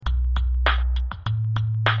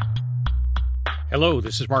Hello,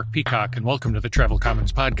 this is Mark Peacock, and welcome to the Travel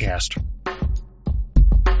Commons Podcast.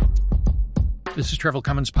 This is Travel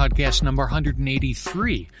Commons Podcast number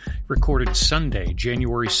 183, recorded Sunday,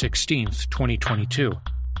 January 16th, 2022.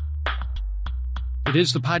 It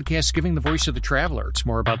is the podcast giving the voice of the traveler. It's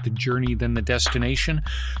more about the journey than the destination.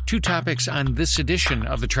 Two topics on this edition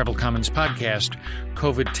of the Travel Commons Podcast: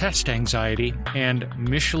 COVID test anxiety and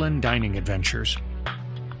Michelin dining adventures.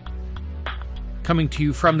 Coming to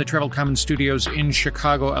you from the Travel Commons studios in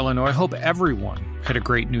Chicago, Illinois. I hope everyone had a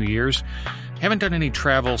great New Year's. Haven't done any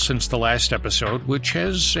travel since the last episode, which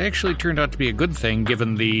has actually turned out to be a good thing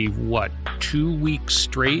given the, 2 weeks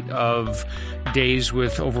straight of days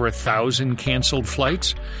with over 1,000 canceled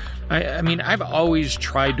flights. I mean, I've always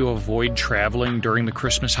tried to avoid traveling during the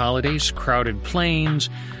Christmas holidays, crowded planes,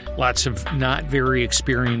 lots of not very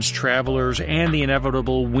experienced travelers, and the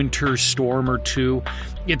inevitable winter storm or two.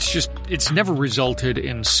 It's never resulted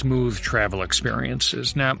in smooth travel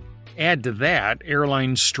experiences. Now, add to that,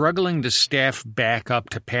 airlines struggling to staff back up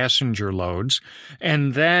to passenger loads,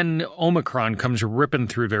 and then Omicron comes ripping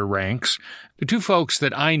through their ranks. The two folks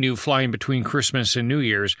that I knew flying between Christmas and New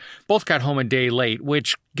Year's both got home a day late,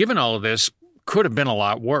 which, given all of this, could have been a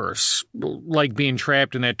lot worse, like being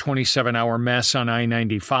trapped in that 27-hour mess on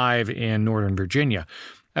I-95 in Northern Virginia.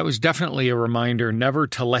 That was definitely a reminder never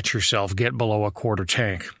to let yourself get below a quarter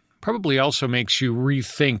tank. Probably also makes you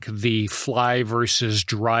rethink the fly versus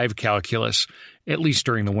drive calculus, at least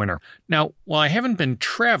during the winter. Now, while I haven't been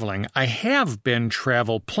traveling, I have been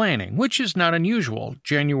travel planning, which is not unusual.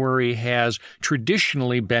 January has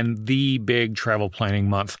traditionally been the big travel planning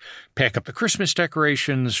month. Pack up the Christmas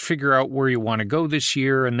decorations, figure out where you want to go this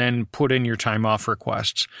year, and then put in your time off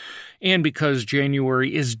requests. And because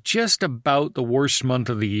January is just about the worst month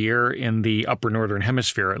of the year in the upper northern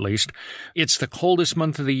hemisphere, at least, it's the coldest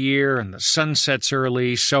month of the year and the sun sets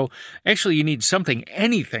early, so actually you need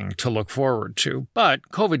anything to look forward to. But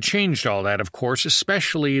COVID changed all that, of course,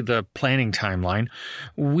 especially the planning timeline.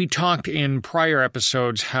 We talked in prior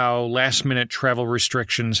episodes how last-minute travel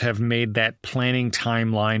restrictions have made that planning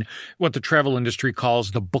timeline what the travel industry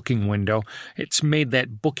calls the booking window. It's made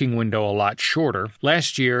that booking window a lot shorter.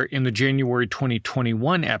 Last year, in the January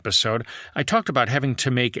 2021 episode, I talked about having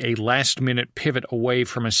to make a last-minute pivot away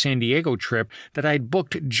from a San Diego trip that I'd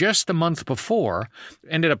booked just the month before,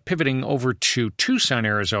 ended up pivoting over to Tucson,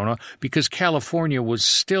 Arizona, because California was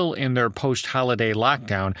still in their post-holiday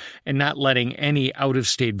lockdown and not letting any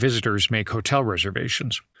out-of-state visitors make hotel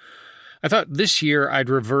reservations. I thought this year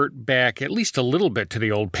I'd revert back at least a little bit to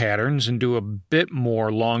the old patterns and do a bit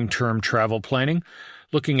more long-term travel planning,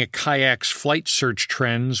 looking at Kayak's flight search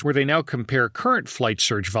trends, where they now compare current flight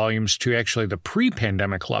search volumes to actually the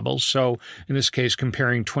pre-pandemic levels. So in this case,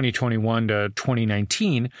 comparing 2021 to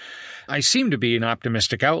 2019, I seem to be an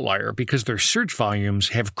optimistic outlier because their search volumes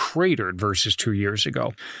have cratered versus 2 years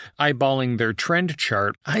ago. Eyeballing their trend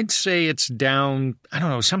chart, I'd say it's down,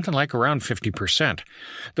 something like around 50%.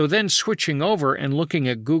 Though then switching over and looking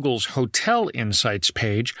at Google's Hotel Insights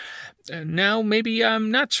page, now, maybe I'm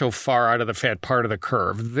not so far out of the fat part of the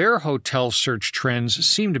curve. Their hotel search trends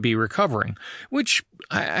seem to be recovering, which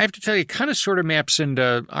I have to tell you kind of sort of maps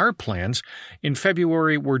into our plans. In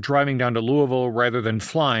February, we're driving down to Louisville rather than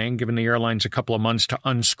flying, giving the airlines a couple of months to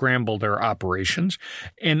unscramble their operations.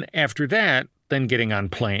 And after that, then getting on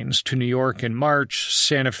planes to New York in March,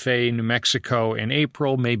 Santa Fe, New Mexico in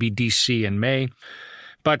April, maybe D.C. in May.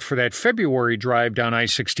 But for that February drive down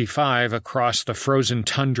I-65 across the frozen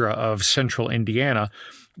tundra of central Indiana,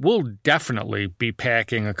 we'll definitely be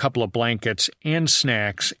packing a couple of blankets and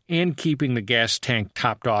snacks and keeping the gas tank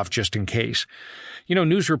topped off just in case.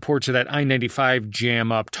 News reports of that I-95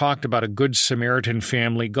 jam up talked about a Good Samaritan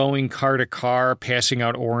family going car to car, passing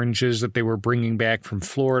out oranges that they were bringing back from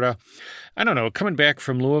Florida. I don't know, coming back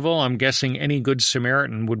from Louisville, I'm guessing any Good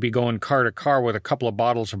Samaritan would be going car to car with a couple of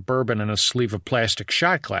bottles of bourbon and a sleeve of plastic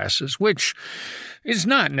shot glasses, which is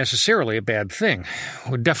not necessarily a bad thing.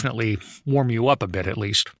 Would definitely warm you up a bit, at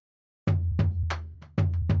least.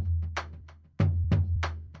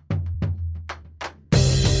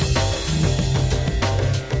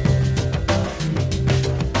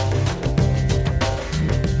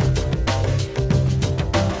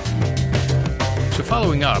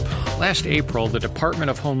 Following up, last April, the Department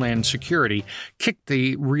of Homeland Security kicked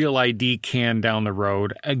the Real ID can down the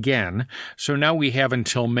road again, so now we have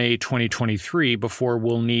until May 2023 before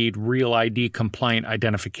we'll need Real ID compliant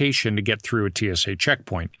identification to get through a TSA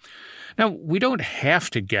checkpoint. Now, we don't have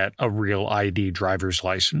to get a real ID driver's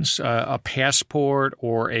license. A passport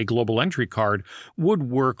or a global entry card would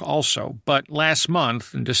work also. But last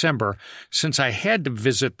month, in December, since I had to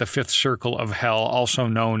visit the Fifth Circle of Hell, also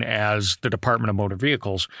known as the Department of Motor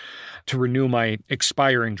Vehicles, to renew my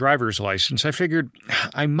expiring driver's license, I figured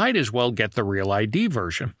I might as well get the real ID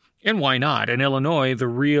version. And why not? In Illinois, the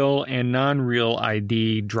real and non-real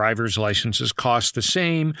ID driver's licenses cost the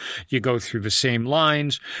same. You go through the same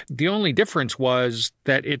lines. The only difference was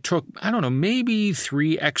that it took, maybe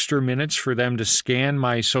 3 extra minutes for them to scan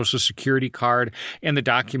my Social Security card and the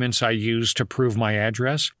documents I used to prove my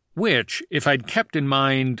address, which, if I'd kept in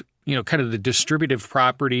mind, kind of the distributive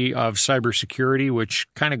property of cybersecurity, which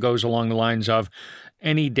kind of goes along the lines of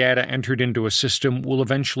any data entered into a system will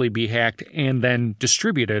eventually be hacked and then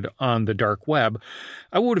distributed on the dark web,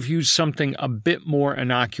 I would have used something a bit more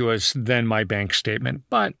innocuous than my bank statement.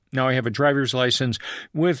 But now I have a driver's license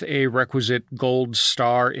with a requisite gold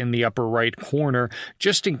star in the upper right corner,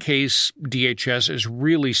 just in case DHS is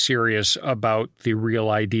really serious about the real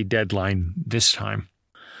ID deadline this time.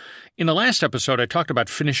 In the last episode, I talked about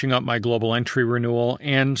finishing up my global entry renewal,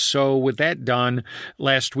 and so with that done,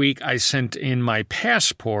 last week I sent in my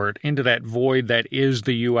passport into that void that is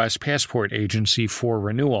the U.S. Passport Agency for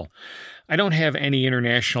renewal. I don't have any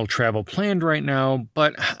international travel planned right now,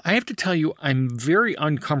 but I have to tell you I'm very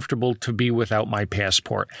uncomfortable to be without my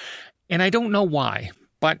passport. And I don't know why,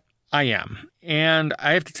 but I am. And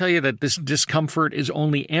I have to tell you that this discomfort is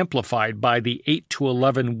only amplified by the 8 to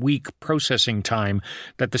 11 week processing time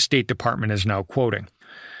that the State Department is now quoting.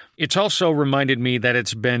 It's also reminded me that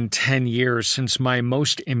it's been 10 years since my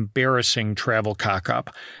most embarrassing travel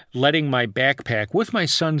cock-up, letting my backpack with my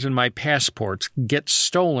sons and my passports get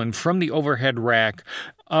stolen from the overhead rack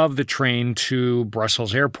of the train to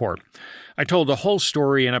Brussels Airport. I told the whole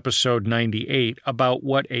story in episode 98 about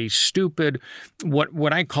what a stupid,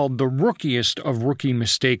 what I called the rookiest of rookie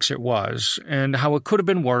mistakes it was, and how it could have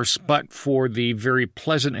been worse but for the very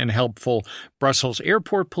pleasant and helpful Brussels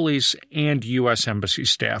Airport Police and U.S. Embassy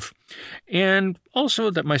staff. And also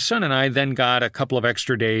that my son and I then got a couple of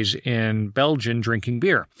extra days in Belgium drinking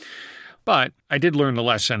beer. But I did learn the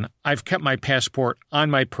lesson. I've kept my passport on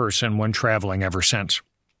my person when traveling ever since.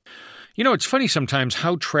 It's funny sometimes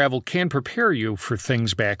how travel can prepare you for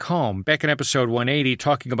things back home. Back in episode 180,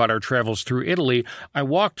 talking about our travels through Italy, I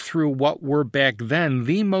walked through what were back then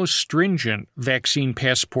the most stringent vaccine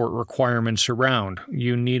passport requirements around.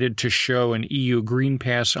 You needed to show an EU Green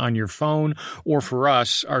Pass on your phone, or for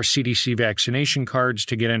us, our CDC vaccination cards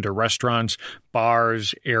to get into restaurants,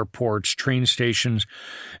 bars, airports, train stations.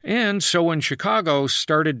 And so when Chicago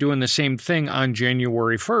started doing the same thing on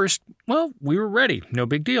January 1st, well, we were ready. No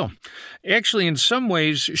big deal. Actually, in some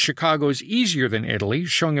ways, Chicago's easier than Italy.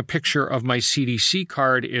 Showing a picture of my CDC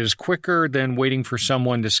card is quicker than waiting for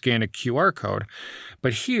someone to scan a QR code.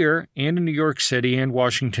 But here, and in New York City and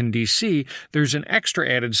Washington, D.C., there's an extra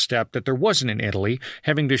added step that there wasn't in Italy,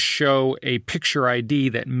 having to show a picture ID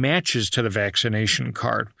that matches to the vaccination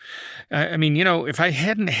card. If I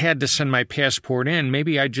hadn't had to send my passport in,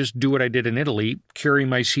 maybe I'd just do what I did in Italy, carry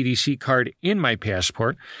my CDC card in my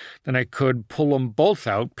passport. Then I could pull them both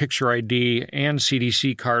out, picture ID and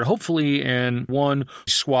CDC card, hopefully in one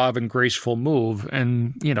suave and graceful move,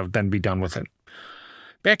 and, then be done with it.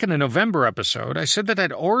 Back in the November episode, I said that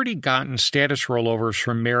I'd already gotten status rollovers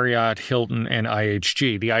from Marriott, Hilton, and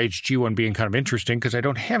IHG. The IHG one being kind of interesting because I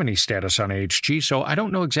don't have any status on IHG, so I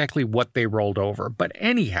don't know exactly what they rolled over. But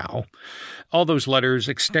anyhow, all those letters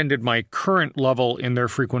extended my current level in their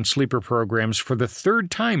frequent sleeper programs for the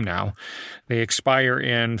third time now. They expire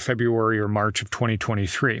in February or March of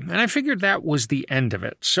 2023. And I figured that was the end of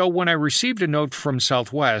it. So when I received a note from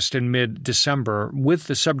Southwest in mid-December with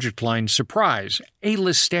the subject line, "Surprise,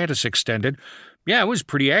 A-list status extended," yeah, it was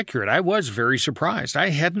pretty accurate. I was very surprised. I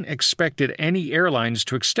hadn't expected any airlines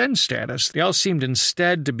to extend status. They all seemed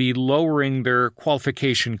instead to be lowering their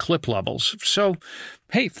qualification clip levels. So,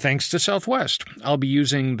 hey, thanks to Southwest. I'll be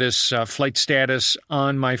using this flight status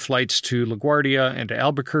on my flights to LaGuardia and to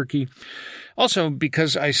Albuquerque. Also,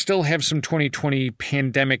 because I still have some 2020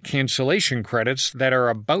 pandemic cancellation credits that are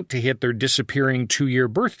about to hit their disappearing 2-year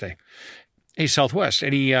birthday. Hey, Southwest,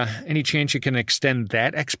 any chance you can extend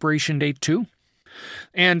that expiration date too?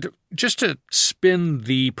 And just to spin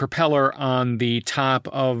the propeller on the top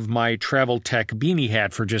of my travel tech beanie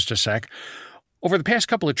hat for just a sec, Over the past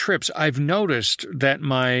couple of trips, I've noticed that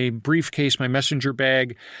my briefcase, my messenger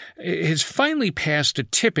bag, has finally passed a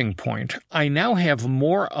tipping point. I now have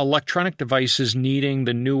more electronic devices needing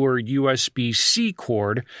the newer USB-C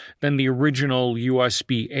cord than the original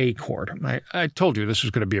USB-A cord. I told you this was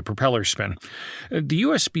going to be a propeller spin. The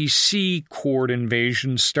USB-C cord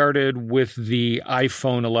invasion started with the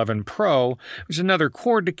iPhone 11 Pro. It was another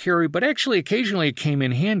cord to carry, but actually occasionally it came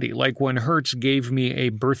in handy, like when Hertz gave me a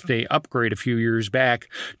birthday upgrade a few years back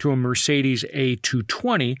to a Mercedes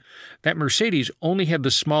A220. That Mercedes only had the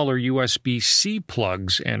smaller USB-C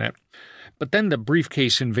plugs in it. But then the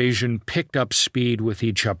briefcase invasion picked up speed with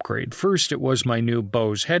each upgrade. First, it was my new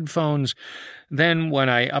Bose headphones. Then when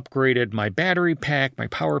I upgraded my battery pack, my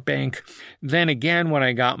power bank. Then again when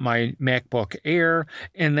I got my MacBook Air.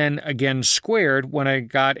 And then again squared when I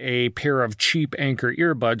got a pair of cheap Anker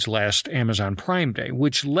earbuds last Amazon Prime Day,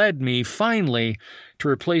 which led me finally to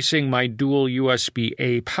replacing my dual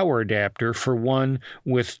USB-A power adapter for one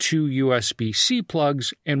with two USB-C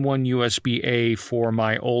plugs and one USB-A for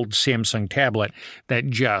my old Samsung tablet that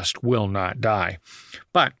just will not die.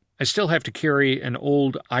 But I still have to carry an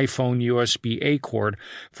old iPhone USB-A cord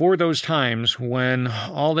for those times when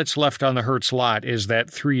all that's left on the Hertz lot is that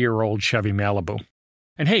 3-year-old Chevy Malibu.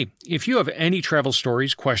 And hey, if you have any travel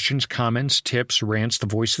stories, questions, comments, tips, rants, the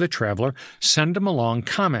voice of the traveler, send them along.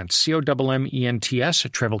 Comments, COMMENTS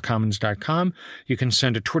at travelcommons.com. You can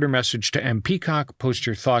send a Twitter message to M. Peacock, post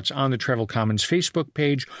your thoughts on the Travel Commons Facebook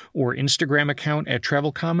page or Instagram account at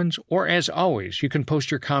Travel Commons, or as always, you can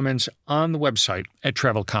post your comments on the website at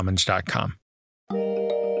travelcommons.com.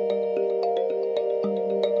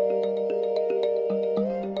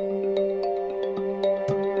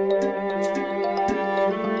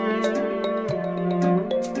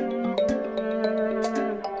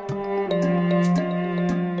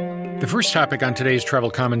 The first topic on today's Travel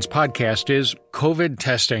Commons podcast is COVID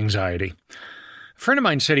test anxiety. A friend of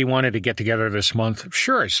mine said he wanted to get together this month.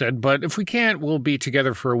 Sure, I said, but if we can't, we'll be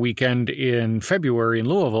together for a weekend in February in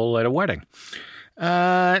Louisville at a wedding.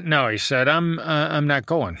 No, he said, I'm not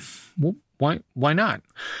going. Well, why not?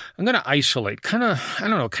 I'm going to isolate, kind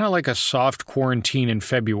of like a soft quarantine in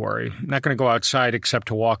February. I'm not going to go outside except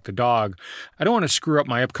to walk the dog. I don't want to screw up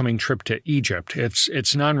my upcoming trip to Egypt.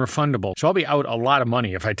 It's non-refundable, so I'll be out a lot of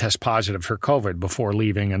money if I test positive for COVID before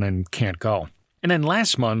leaving and then can't go. And then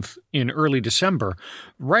last month, in early December,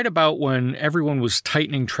 right about when everyone was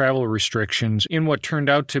tightening travel restrictions in what turned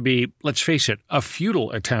out to be, let's face it, a futile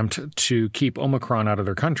attempt to keep Omicron out of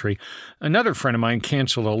their country, another friend of mine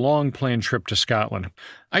canceled a long-planned trip to Scotland.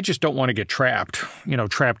 I just don't want to get trapped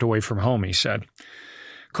away from home, he said.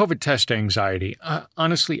 COVID test anxiety.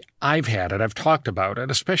 Honestly, I've had it. I've talked about it,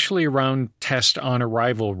 especially around test on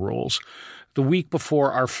arrival rules. The week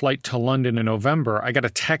before our flight to London in November, I got a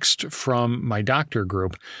text from my doctor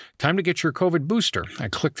group, time to get your COVID booster. I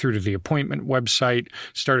clicked through to the appointment website,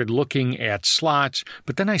 started looking at slots,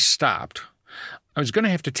 but then I stopped. I was going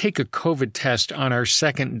to have to take a COVID test on our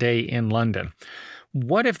second day in London.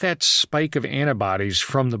 What if that spike of antibodies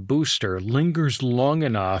from the booster lingers long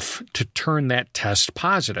enough to turn that test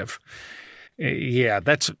positive? Yeah,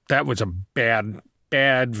 that was a bad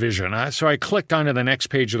vision. So I clicked onto the next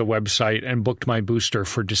page of the website and booked my booster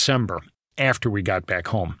for December after we got back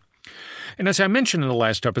home. And as I mentioned in the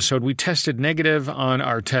last episode, we tested negative on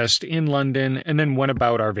our test in London and then went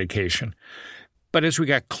about our vacation. But as we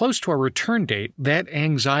got close to our return date, that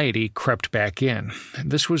anxiety crept back in.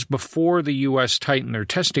 This was before the U.S. tightened their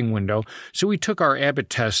testing window, so we took our Abbott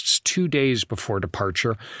tests 2 days before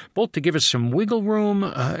departure, both to give us some wiggle room,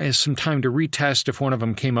 as some time to retest if one of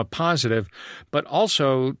them came up positive, but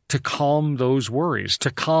also to calm those worries,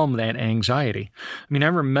 to calm that anxiety. I mean, I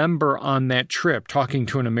remember on that trip talking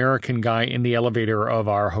to an American guy in the elevator of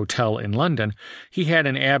our hotel in London. He had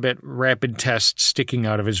an Abbott rapid test sticking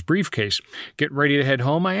out of his briefcase. Get ready to head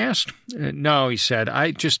home, I asked. No, he said, I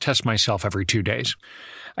just test myself every 2 days.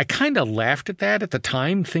 I kind of laughed at that at the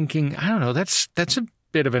time, thinking, I don't know, that's a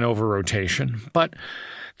bit of an over-rotation. But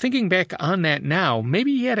thinking back on that now,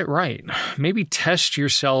 maybe he had it right. Maybe test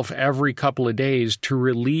yourself every couple of days to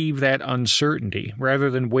relieve that uncertainty rather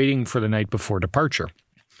than waiting for the night before departure.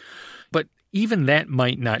 But even that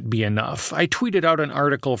might not be enough. I tweeted out an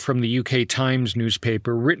article from the UK Times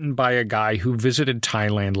newspaper written by a guy who visited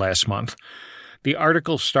Thailand last month. The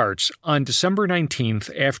article starts, on December 19th,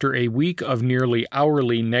 after a week of nearly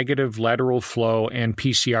hourly negative lateral flow and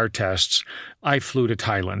PCR tests, I flew to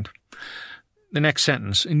Thailand. The next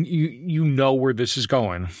sentence, and you know where this is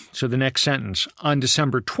going. So the next sentence, on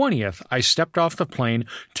December 20th, I stepped off the plane,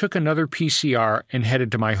 took another PCR, and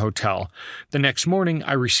headed to my hotel. The next morning,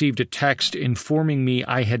 I received a text informing me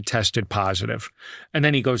I had tested positive. And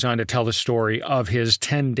then he goes on to tell the story of his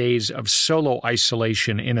 10 days of solo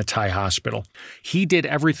isolation in a Thai hospital. He did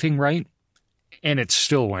everything right, and it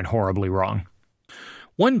still went horribly wrong.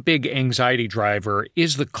 One big anxiety driver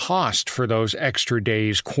is the cost for those extra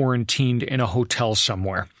days quarantined in a hotel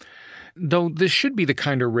somewhere. Though this should be the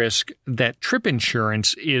kind of risk that trip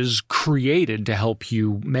insurance is created to help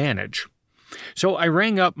you manage. So I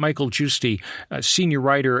rang up Michael Giusti, a senior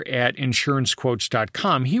writer at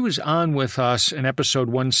insurancequotes.com. He was on with us in episode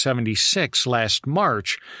 176 last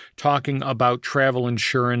March, talking about travel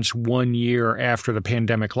insurance 1 year after the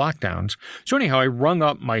pandemic lockdowns. So anyhow, I rung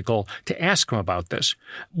up Michael to ask him about this.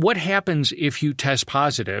 What happens if you test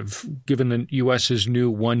positive, given the U.S.'s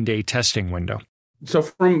new one-day testing window? So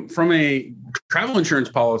from a travel insurance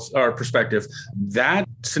policy or perspective, that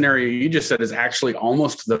scenario you just said is actually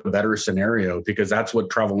almost the better scenario because that's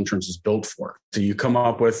what travel insurance is built for. So you come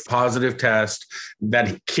up with positive test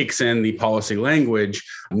that kicks in the policy language.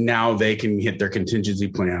 Now they can hit their contingency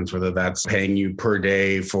plans, whether that's paying you per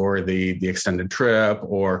day for the extended trip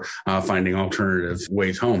or finding alternative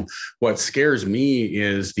ways home. What scares me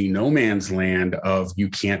is the no man's land of you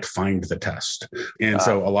can't find the test. And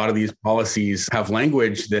so a lot of these policies have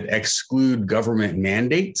language that exclude government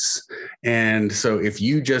mandates. And so if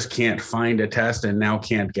you just can't find a test and now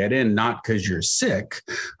can't get in, not because you're sick,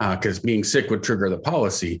 because being sick would trigger the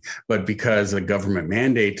policy, but because the government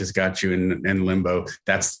mandate has got you in limbo,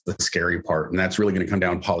 that's the scary part. And that's really going to come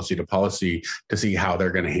down policy to policy to see how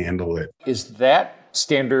they're going to handle it. Is that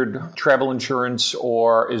standard travel insurance,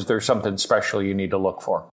 or is there something special you need to look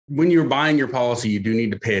for? When you're buying your policy, you do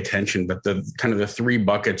need to pay attention, but the kind of the three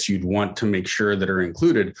buckets you'd want to make sure that are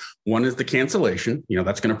included. One is the cancellation.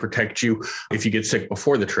 That's going to protect you if you get sick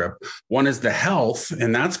before the trip. One is the health,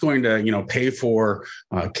 and that's going to, pay for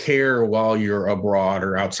care while you're abroad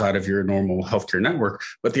or outside of your normal healthcare network.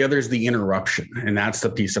 But the other is the interruption. And that's the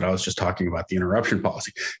piece that I was just talking about, the interruption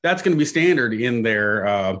policy. That's going to be standard in their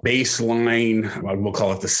baseline, we'll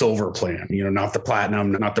call it the silver plan, not the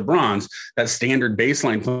platinum, not the bronze. That standard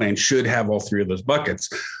baseline plan should have all three of those buckets,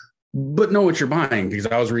 but know what you're buying, because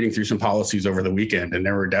I was reading through some policies over the weekend and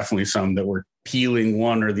there were definitely some that were peeling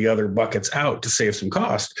one or the other buckets out to save some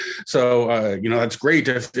cost. So, that's great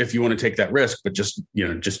if you want to take that risk, but just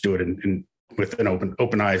do it with an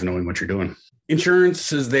open eyes, knowing what you're doing.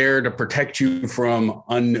 Insurance is there to protect you from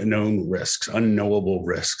unknown risks, unknowable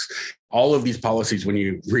risks. All of these policies, when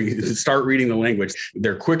you start reading the language,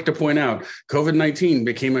 they're quick to point out COVID-19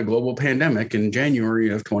 became a global pandemic in January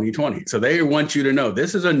of 2020. So they want you to know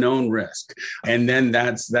this is a known risk. And then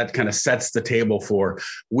that kind of sets the table for,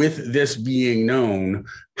 with this being known,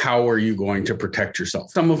 how are you going to protect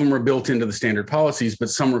yourself? Some of them are built into the standard policies, but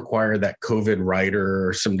some require that COVID rider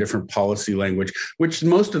or some different policy language, which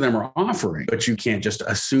most of them are offering. But you can't just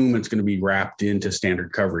assume it's going to be wrapped into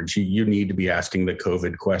standard coverage. You need to be asking the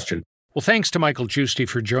COVID question. Well, thanks to Michael Giusti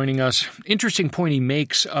for joining us. Interesting point he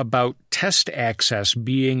makes about test access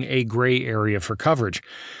being a gray area for coverage.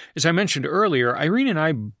 As I mentioned earlier, Irene and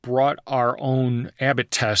I brought our own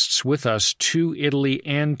Abbott tests with us to Italy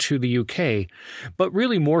and to the UK, but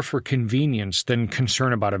really more for convenience than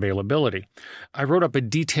concern about availability. I wrote up a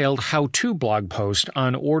detailed how-to blog post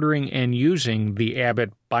on ordering and using the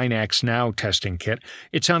Abbott Binax Now testing kit.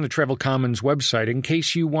 It's on the Travel Commons website in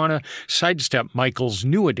case you want to sidestep Michael's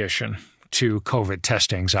new addition to COVID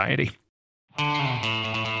test anxiety.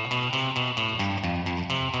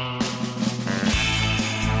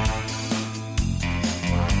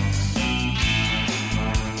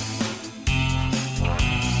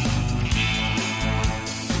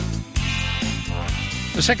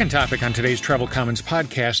 The second topic on today's Travel Commons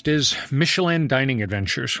podcast is Michelin dining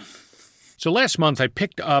adventures. So last month, I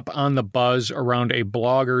picked up on the buzz around a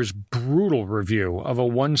blogger's brutal review of a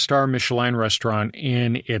one-star Michelin restaurant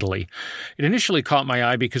in Italy. It initially caught my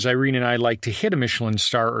eye because Irene and I like to hit a Michelin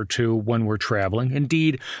star or two when we're traveling.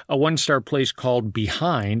 Indeed, a one-star place called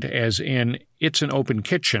Behind, as in it's an open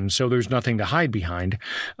kitchen, so there's nothing to hide behind,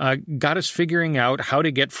 got us figuring out how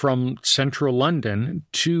to get from central London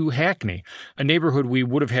to Hackney, a neighborhood we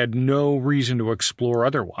would have had no reason to explore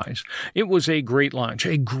otherwise. It was a great lunch,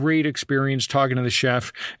 a great experience talking to the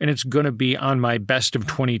chef, and it's going to be on my best of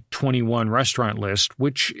 2021 restaurant list,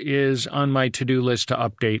 which is on my to-do list to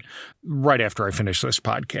update right after I finish this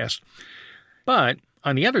podcast. But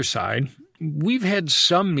on the other side, we've had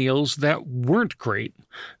some meals that weren't great.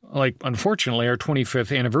 Like, unfortunately, our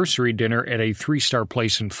 25th anniversary dinner at a 3-star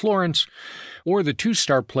place in Florence, or the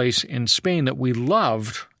 2-star place in Spain that we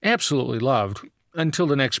loved, absolutely loved, until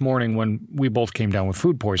the next morning when we both came down with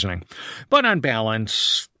food poisoning. But on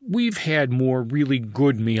balance, we've had more really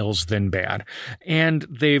good meals than bad, and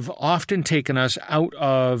they've often taken us out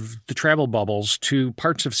of the travel bubbles to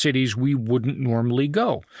parts of cities we wouldn't normally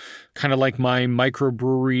go, kind of like my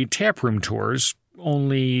microbrewery taproom tours,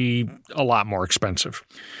 only a lot more expensive.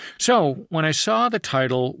 So when I saw the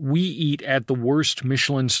title, "We Eat at the Worst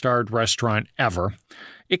Michelin-Starred Restaurant Ever,"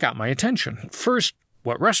 it got my attention. First,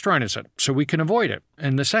 what restaurant is it, so we can avoid it?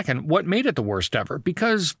 And the second, what made it the worst ever?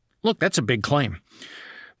 Because, look, that's a big claim.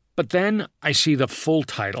 But then I see the full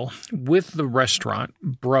title with the restaurant,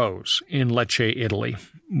 Bros, in Lecce, Italy.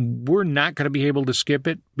 We're not going to be able to skip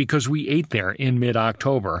it because we ate there in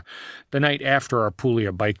mid-October, the night after our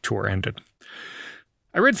Puglia bike tour ended.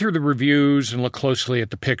 I read through the reviews and looked closely at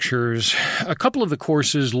the pictures. A couple of the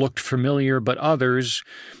courses looked familiar, but others,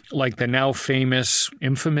 like the now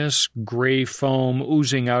infamous gray foam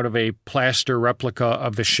oozing out of a plaster replica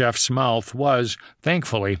of the chef's mouth, was,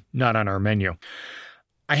 thankfully, not on our menu.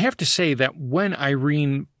 I have to say that when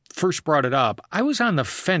Irene first brought it up, I was on the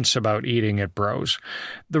fence about eating at Bros.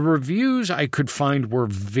 The reviews I could find were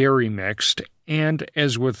very mixed, and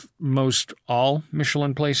as with most all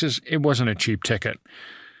Michelin places, it wasn't a cheap ticket.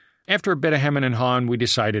 After a bit of hemming and hawing, we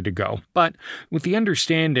decided to go, but with the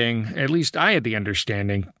understanding, at least I had the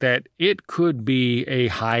understanding, that it could be a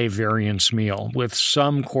high-variance meal with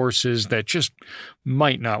some courses that just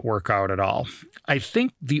might not work out at all. I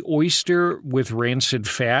think the oyster with rancid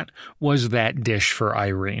fat was that dish for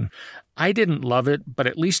Irene. I didn't love it, but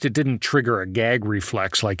at least it didn't trigger a gag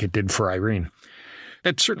reflex like it did for Irene.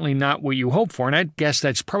 That's certainly not what you hope for, and I'd guess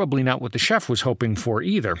that's probably not what the chef was hoping for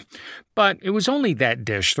either. But it was only that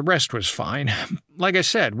dish. The rest was fine. Like I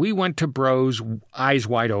said, we went to Bros eyes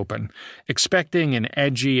wide open, expecting an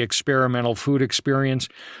edgy, experimental food experience,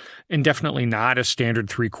 and definitely not a standard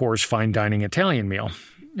 3-course fine dining Italian meal.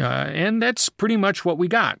 And that's pretty much what we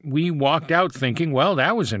got. We walked out thinking, well,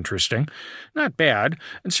 that was interesting. Not bad,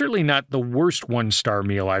 and certainly not the worst 1-star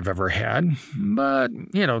meal I've ever had. But,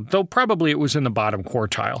 though probably it was in the bottom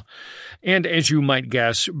quartile. And as you might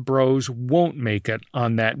guess, Bros won't make it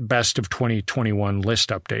on that Best of 2021 list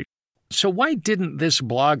update. So why didn't this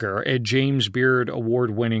blogger, a James Beard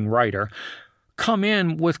award-winning writer, come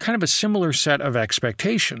in with kind of a similar set of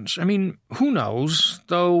expectations? I mean, who knows,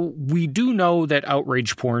 though we do know that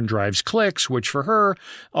outrage porn drives clicks, which for her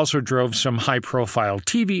also drove some high-profile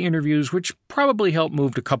TV interviews, which probably helped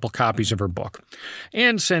move a couple copies of her book.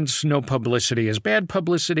 And since no publicity is bad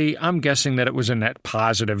publicity, I'm guessing that it was a net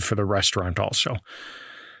positive for the restaurant also.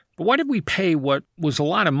 But why did we pay what was a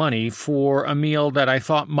lot of money for a meal that I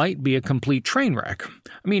thought might be a complete train wreck?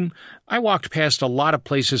 I mean, I walked past a lot of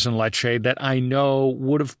places in Lecce that I know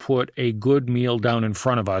would have put a good meal down in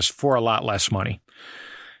front of us for a lot less money.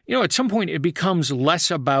 At some point it becomes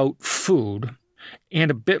less about food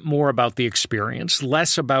and a bit more about the experience,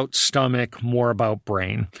 less about stomach, more about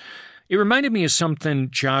brain. It reminded me of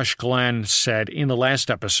something Josh Glenn said in the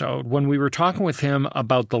last episode when we were talking with him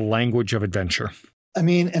about the language of adventure. I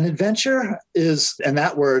mean, an adventure is, and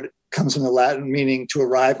that word comes from the Latin meaning to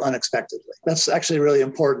arrive unexpectedly. That's actually a really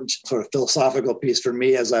important sort of philosophical piece for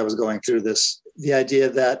me as I was going through this. The idea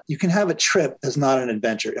that you can have a trip that's not an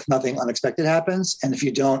adventure if nothing unexpected happens, and if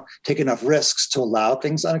you don't take enough risks to allow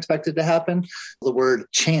things unexpected to happen. The word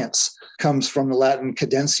chance comes from the Latin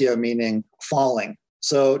cadentia, meaning falling.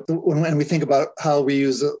 So when we think about how we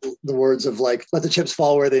use the words of like, let the chips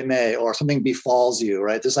fall where they may, or something befalls you,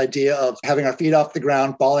 right? This idea of having our feet off the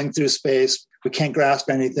ground, falling through space, we can't grasp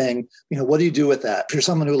anything. What do you do with that? If you're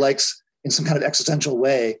someone who likes, in some kind of existential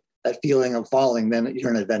way, that feeling of falling, then you're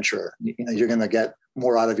an adventurer. You're going to get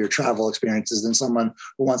more out of your travel experiences than someone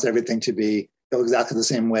who wants everything to go exactly the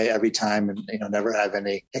same way every time and never have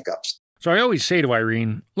any hiccups. So I always say to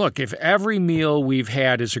Irene, look, if every meal we've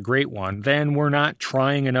had is a great one, then we're not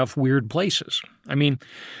trying enough weird places. I mean,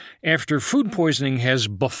 after food poisoning has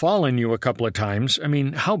befallen you a couple of times,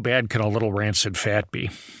 how bad can a little rancid fat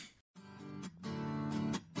be?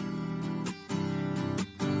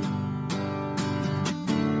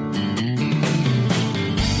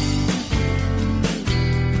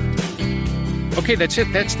 Okay, that's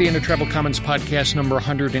it. That's the End of Travel Commons podcast number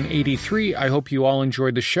 183. I hope you all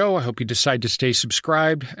enjoyed the show. I hope you decide to stay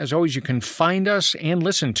subscribed. As always, you can find us and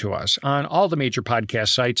listen to us on all the major podcast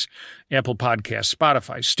sites, Apple Podcasts,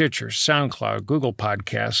 Spotify, Stitcher, SoundCloud, Google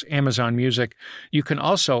Podcasts, Amazon Music. You can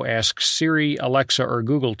also ask Siri, Alexa, or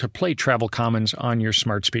Google to play Travel Commons on your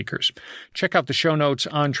smart speakers. Check out the show notes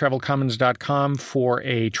on travelcommons.com for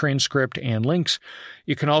a transcript and links.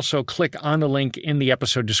 You can also click on the link in the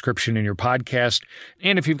episode description in your podcast.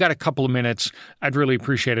 And if you've got a couple of minutes, I'd really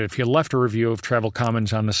appreciate it if you left a review of Travel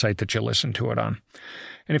Commons on the site that you listen to it on.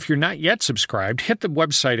 And if you're not yet subscribed, hit the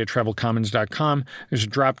website at travelcommons.com. There's a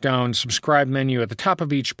drop-down subscribe menu at the top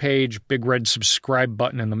of each page, big red subscribe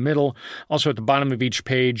button in the middle. Also at the bottom of each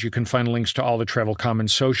page, you can find links to all the Travel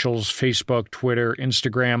Commons socials, Facebook, Twitter,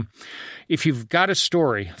 Instagram. If you've got a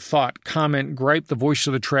story, thought, comment, gripe, the voice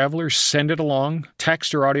of the traveler, send it along.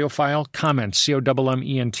 Text or audio file, comments,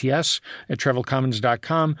 COMMENTS at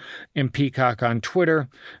travelcommons.com, and Peacock on Twitter.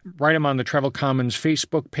 Write them on the Travel Commons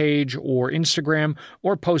Facebook page or Instagram,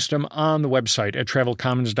 or post them on the website at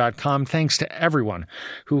travelcommons.com. Thanks to everyone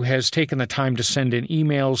who has taken the time to send in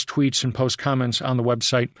emails, tweets, and post comments on the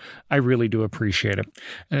website. I really do appreciate it.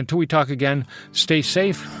 And until we talk again, stay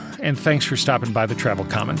safe, and thanks for stopping by the Travel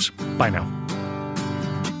Commons. Bye now.